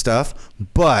writing stuff,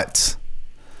 but.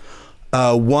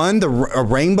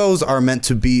 Rainbows are meant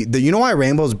to be. You know why a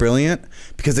rainbow is brilliant?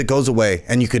 Because it goes away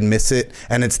and you could miss it,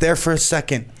 and it's there for a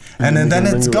second, and then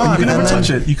it's gone. You can never touch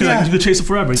it. You could chase it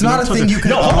forever. It's not a thing you can.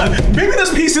 No, hold on. Maybe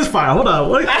this piece is fire. Hold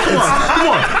on. Come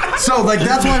on. So like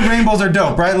that's why rainbows are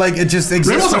dope, right? Like it just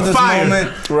exists for this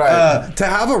moment. Right. To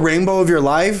have a rainbow of your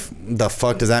life, the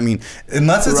fuck does that mean?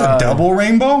 Unless it's a double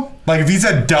rainbow. Like if he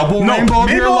said double rainbow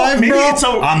of your life,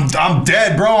 bro, I'm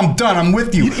dead, bro. I'm done. I'm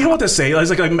with you. You know what they say?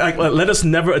 It's like let us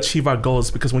never achieve our goals,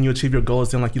 because when you achieve your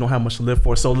goals, then like you don't have much to live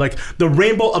for. So like the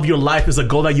rainbow of your life is a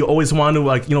goal that you always want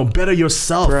to better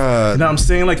yourself. Bruh, you know what I'm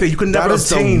saying? Like that you can never attain.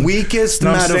 That is the weakest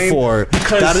metaphor.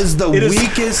 That is the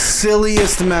weakest,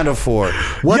 silliest metaphor.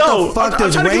 What the fuck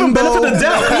does rainbow?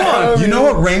 You know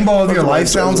what rainbow of your life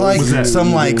sounds like?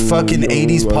 Some like fucking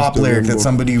 80s pop lyric that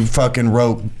somebody fucking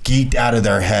wrote, geeked out of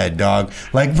their head, dog.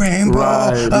 Like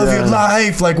rainbow of your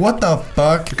life. Like what the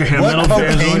fuck? What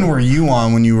cocaine were you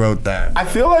on when you wrote that? I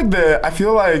feel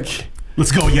like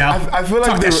let's go, Yaw. I feel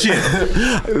like that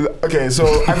shit. Okay,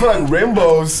 so I feel like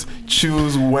rainbows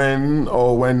choose when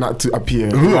or when not to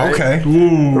appear. Ooh, right? okay.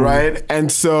 Ooh. Right?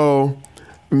 And so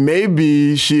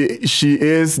maybe she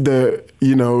is the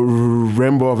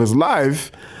rainbow of his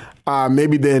life.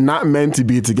 Maybe they're not meant to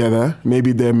be together.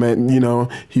 Maybe they're meant,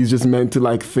 he's just meant to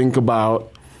like think about,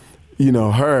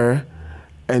 her,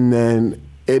 and then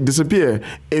it disappear.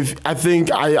 I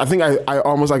think I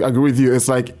almost like agree with you. It's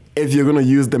like if you're gonna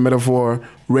use the metaphor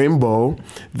rainbow,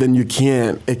 then you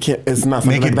can't. It's not.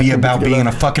 Make it be about being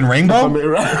a fucking rainbow.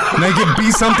 Make it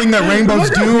be something that rainbows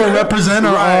do or represent or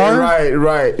are.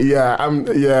 Right.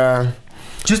 Yeah.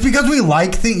 Just because we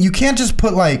like things, you can't just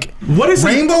put like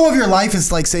rainbow of your life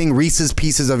is like saying Reese's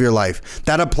Pieces of your life.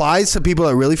 That applies to people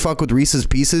that really fuck with Reese's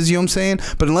Pieces, you know what I'm saying?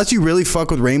 But unless you really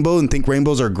fuck with rainbow and think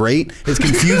rainbows are great, it's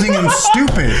confusing and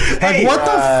stupid. Like what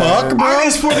the fuck, bro?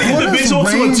 It's for the individual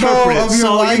to interpret. Of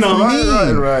your life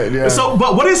right, yeah. So,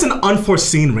 but what is an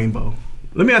unforeseen rainbow?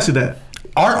 Let me ask you that.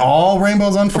 Are all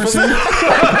rainbows unforeseen?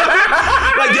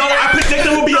 Like, yo, I predict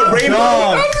there will be a rainbow.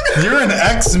 Dog, you're an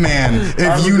X-Man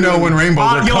if you know when rainbows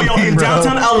are coming, in bro.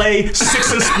 downtown LA,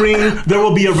 6th and Spring, there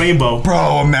will be a rainbow.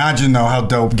 Bro, imagine though how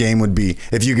dope game would be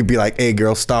if you could be like, hey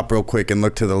girl, stop real quick and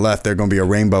look to the left. There's gonna be a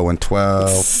rainbow in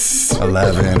 12,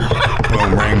 11,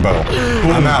 boom, rainbow.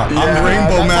 I'm out. I'm the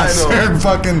rainbow master.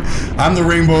 Fucking, I'm the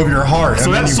rainbow of your heart.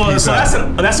 So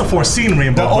that's a foreseen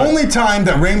rainbow. The only time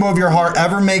that rainbow of your heart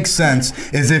ever makes sense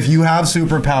is if you have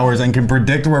superpowers and can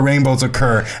predict where rainbows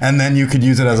occur, and then you could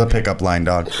use it as a pickup line,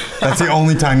 dog. That's the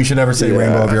only time you should ever say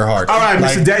rainbow of your heart. All right,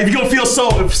 Mr. Dad, if you're gonna feel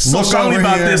so strongly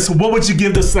about this, what would you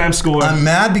give the slam score? I'm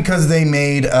mad because we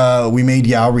made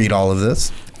Yaw read all of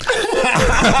this.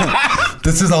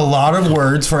 This is a lot of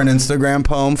words for an Instagram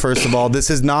poem. First of all, this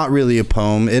is not really a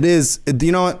poem. It is,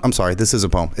 you know what? I'm sorry, this is a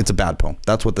poem. It's a bad poem.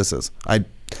 That's what this is.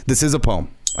 This is a poem.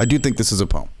 I do think this is a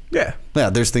poem. Yeah.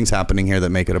 There's things happening here that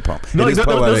make it a poem. No,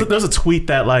 there's a tweet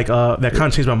that that kind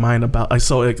of changed my mind about.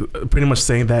 Pretty much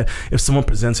saying that if someone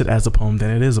presents it as a poem,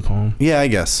 then it is a poem. Yeah, I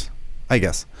guess.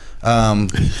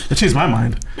 It changed my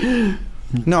mind.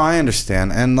 No, I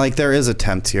understand, and like there is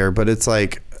attempt here, but it's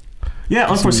like. Yeah,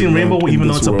 unforeseen rainbow, even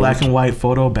though it's a black and white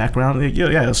photo background.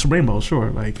 Yeah, it's a rainbow, sure.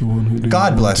 Like,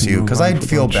 God bless you, because I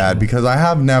feel bad because I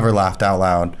have never laughed out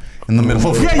loud in the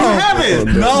middle of a poem. Yeah, you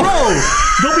haven't. No,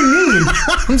 don't be mean.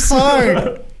 I'm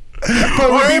sorry.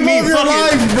 But rainbow of your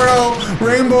life, bro.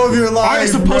 Rainbow of your life. Art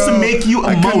is supposed to make you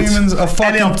emote.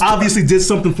 And it obviously did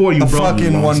something for you, bro. A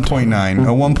fucking 1.9. A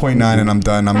 1.9 and I'm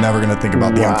done. I'm never going to think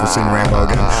about the unforeseen rainbow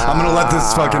again. I'm going to let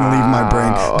this fucking leave my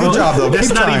brain. Good job, though. That's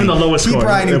not even the lowest score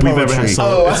that we've ever had.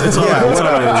 So it's all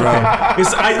right.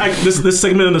 This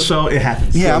segment of the show, it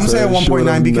happens. Yeah, I'm going to say a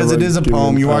 1.9 because it is a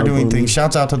poem. You are doing things.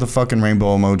 Shouts out to the fucking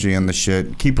rainbow emoji and the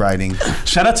shit. Keep writing.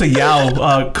 Shout out to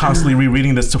Yaw constantly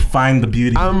rereading this to find the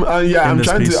beauty. Yeah, in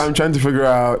this piece? I'm trying to figure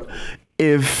out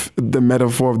if the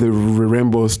metaphor of the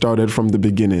rainbow started from the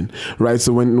beginning, right?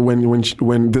 So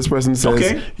when this person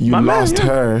says you lost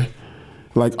her,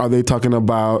 like, are they talking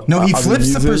about? No, he are they flips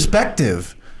the using-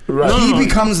 perspective. Right. He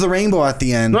becomes the rainbow at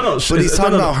the end. No, but he's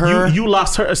talking about her. You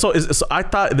lost her. So I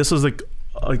thought this was like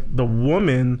the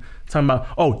woman talking about.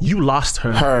 Oh, you lost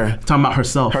her. Her talking about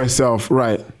herself. Herself,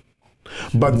 right?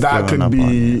 But that could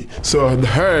be so. The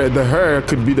her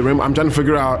could be the rainbow. I'm trying to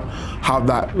figure out how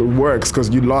that works because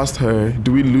you lost her.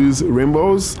 Do we lose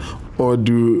rainbows or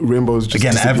do rainbows just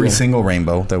Again, disappear? every single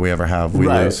rainbow that we ever have, we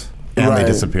lose and they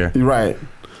disappear. Right.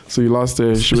 So you lost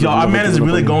her. Yo, our man is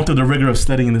really going through the rigor of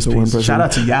studying this piece. Shout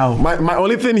out to Yaw. My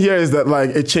only thing here is that like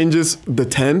it changes the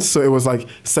tense, so it was like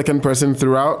second person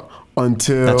throughout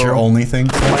until. That's your only thing.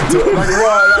 Yo,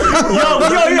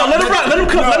 let him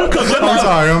cook. I'm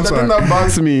sorry. The thing that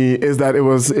bugs me is that it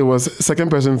was second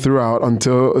person throughout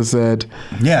until it said.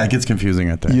 Yeah, it gets confusing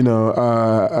at that. You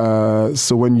know,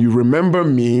 so when you remember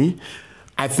me,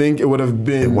 I think it would have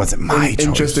been. It wasn't my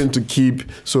interesting to keep.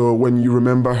 So when you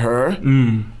remember her.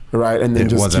 Right, and then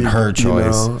it wasn't her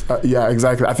choice. You know, yeah,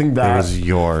 exactly. I think that it was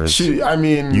yours.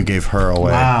 You gave her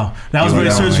away. Wow, that was very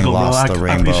surgical, bro. Lost the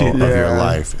rainbow appreciate of that. your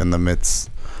life in the midst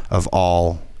of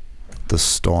all the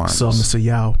storms. So, Mr.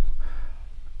 Yaw,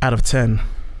 out of 10,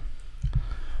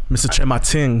 Mr.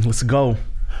 Kyeremateng, let's go.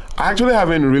 I actually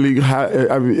haven't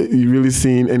really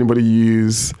seen anybody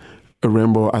use a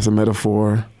rainbow as a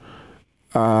metaphor.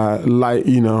 Like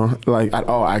at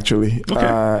all actually.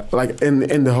 Okay. Like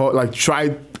in the whole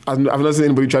I've not seen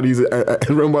anybody try to use a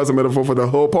rainbow as a metaphor for the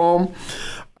whole poem.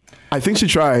 I think she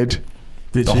tried.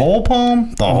 The whole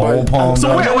poem? The whole poem.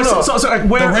 So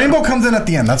where the rainbow comes in at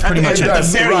the end. That's pretty much it. At the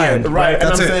very end. Right. And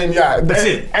That's I'm it. saying, yeah. That's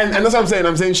it. And that's what I'm saying.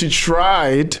 I'm saying she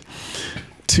tried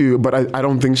to, but I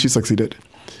don't think she succeeded.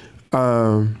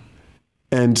 And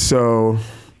so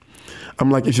I'm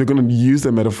like, if you're gonna use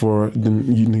the metaphor, then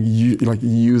you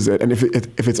use it. And if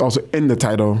it's also in the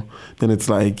title, then it's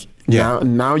like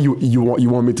now you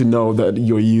want me to know that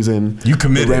you're using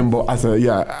committed the rainbow as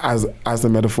a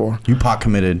metaphor. You pot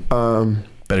committed.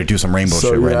 Better do some rainbow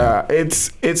shit right now.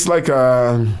 It's like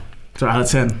a. So out of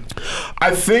 10.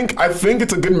 I think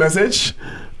it's a good message.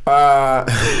 Yeah.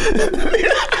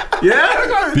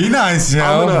 Be nice, yo.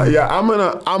 I'm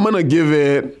gonna give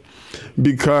it.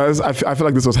 Because I feel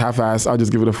like this was half-assed, I'll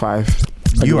just give it a 5.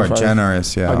 You are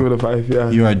generous, yeah. I'll give it a 5, yeah.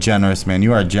 You are generous, man.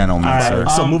 You are a gentleman, sir.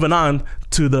 So moving on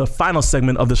to the final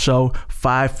segment of the show,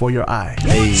 5 for your eye.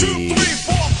 Hey. 1, 2, 3,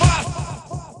 4, 5.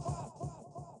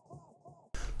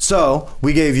 So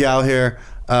we gave Yaw here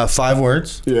 5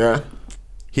 words. Yeah.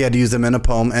 He had to use them in a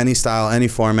poem, any style, any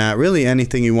format, really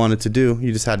anything you wanted to do.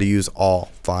 You just had to use all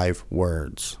 5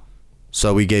 words.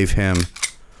 So we gave him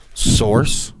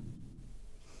source,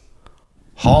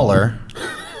 holler,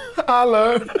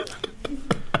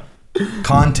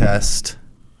 contest,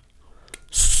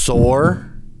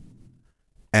 soar,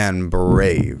 and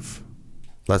brave.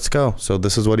 Let's go. So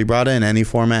this is what he brought in. Any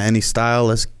format, any style.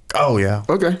 Let's go, yeah.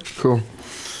 Okay, cool.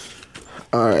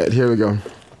 All right, here we go.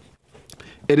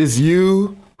 It is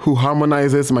you who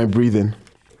harmonizes my breathing.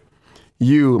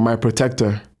 You, my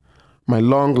protector, my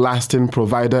long-lasting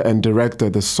provider and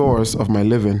director, the source of my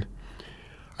living.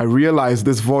 I realize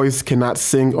this voice cannot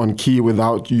sing on key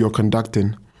without your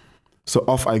conducting. So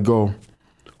off I go.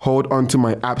 Hold on to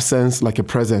my absence like a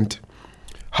present.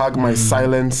 Hug my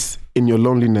silence in your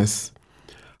loneliness.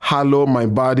 Hallow my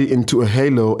body into a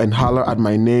halo and holler at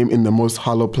my name in the most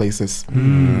hollow places.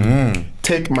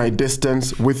 Take my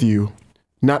distance with you,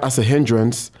 not as a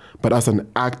hindrance, but as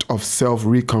an act of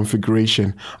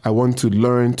self-reconfiguration. I want to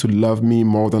learn to love me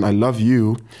more than I love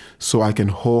you, so I can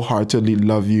wholeheartedly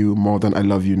love you more than I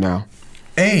love you now.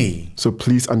 Hey. So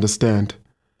please understand.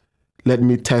 Let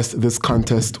me test this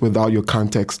contest without your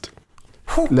context.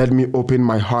 Let me open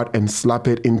my heart and slap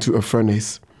it into a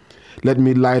furnace. Let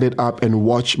me light it up and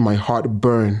watch my heart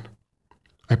burn.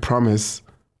 I promise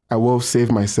I will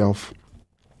save myself.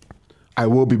 I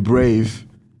will be brave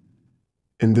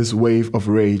in this wave of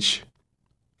rage.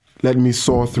 Let me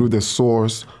soar through the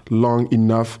sores long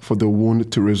enough for the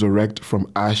wound to resurrect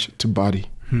from ash to body.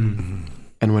 And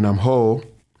when I'm whole,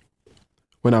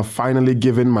 when I've finally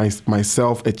given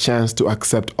myself a chance to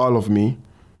accept all of me,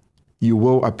 you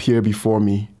will appear before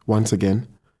me once again,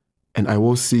 and I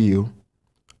will see you,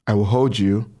 I will hold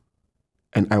you,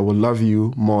 and I will love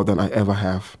you more than I ever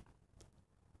have,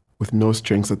 with no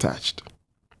strings attached.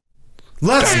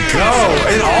 Let's go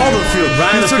in all the fields.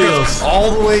 Right in the fields.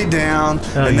 All the way down,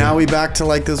 and now we back to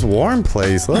like this warm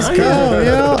place. Let's go.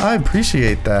 Yeah, I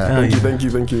appreciate that. Thank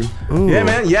you. Ooh. Yeah,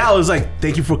 man. Yeah, I was like,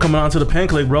 thank you for coming on to the Pen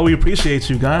Click, bro. We appreciate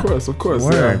you, guy. Of course.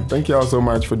 Word. Yeah. Thank y'all so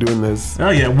much for doing this.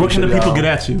 Oh yeah, where can the people get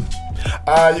at you?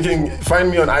 You can find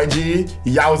me on IG,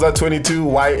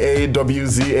 Yawza22,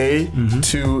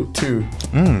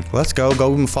 YAWZA22. Let's go. Go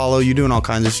give him a follow. You doing all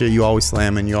kinds of shit. You always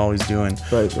slamming. You always doing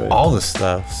Right. all the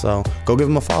stuff. So go give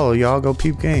him a follow, y'all. Go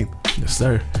peep game. Yes,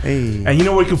 sir. Hey. And you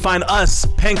know where you can find us,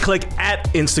 Pen Click, at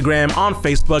Instagram, on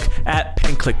Facebook, at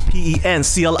Pen Click,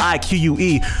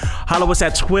 PENCLIQUE. Follow us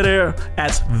at Twitter,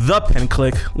 at The Pen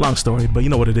Click. Long story, but you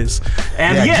know what it is.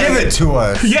 And Give it to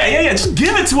us. Yeah. Just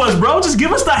give it to us, bro. Just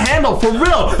give us the handle, for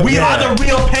real. We are the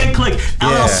real Pen Click,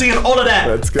 LLC, and all of that.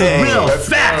 Let's go. For real. Let's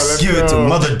go. Facts. Let's Give it to go.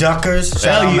 mother duckers.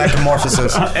 Shout out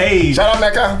Meccamorphosis. Hey. Shout out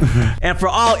Mecca. And for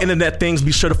all internet things,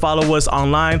 be sure to follow us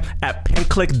online at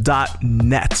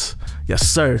penclick.net. Yes,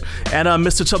 sir. And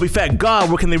Mr. Chubby Fat God,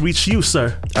 where can they reach you,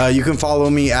 sir? You can follow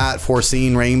me at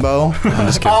Foreseen Rainbow. I'm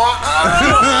just kidding.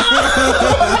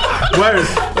 Word.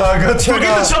 Go check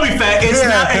Forget out. the Chubby Fat. It's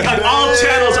now, like, all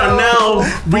channels are now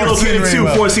relocated to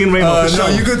Foreseen Rainbow. For No,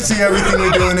 sure. you could see everything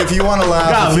we're doing. If you want to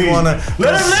laugh, if you want to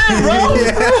let him live, bro.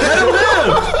 Let him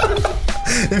live.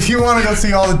 If you want to go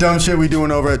see all the dumb shit we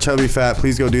doing over at Chubby Fat,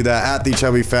 please go do that at the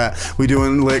Chubby Fat. We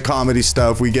doing lit comedy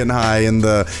stuff. We getting high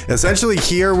essentially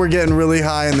here we're getting really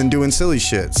high and then doing silly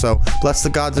shit. So bless the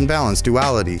gods and balance.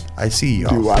 Duality. I see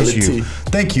y'all. Duality. It's you.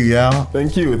 Thank you, y'all.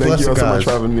 Thank you Bless all the so much gods.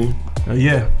 for having me.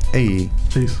 Yeah. Hey,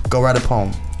 Peace. go write a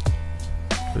poem.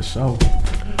 For sure.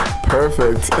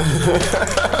 Perfect.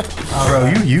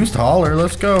 Bro, you used Holler.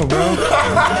 Let's go, bro.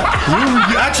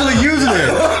 you actually used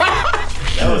it.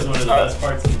 That was one of the best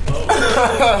parts of the poem.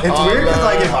 It's weird because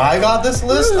like if I got this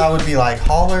list, I would be like,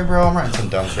 Holler, bro. I'm writing some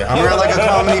dumb shit. I'm writing like a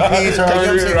comedy piece or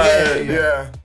Yeah.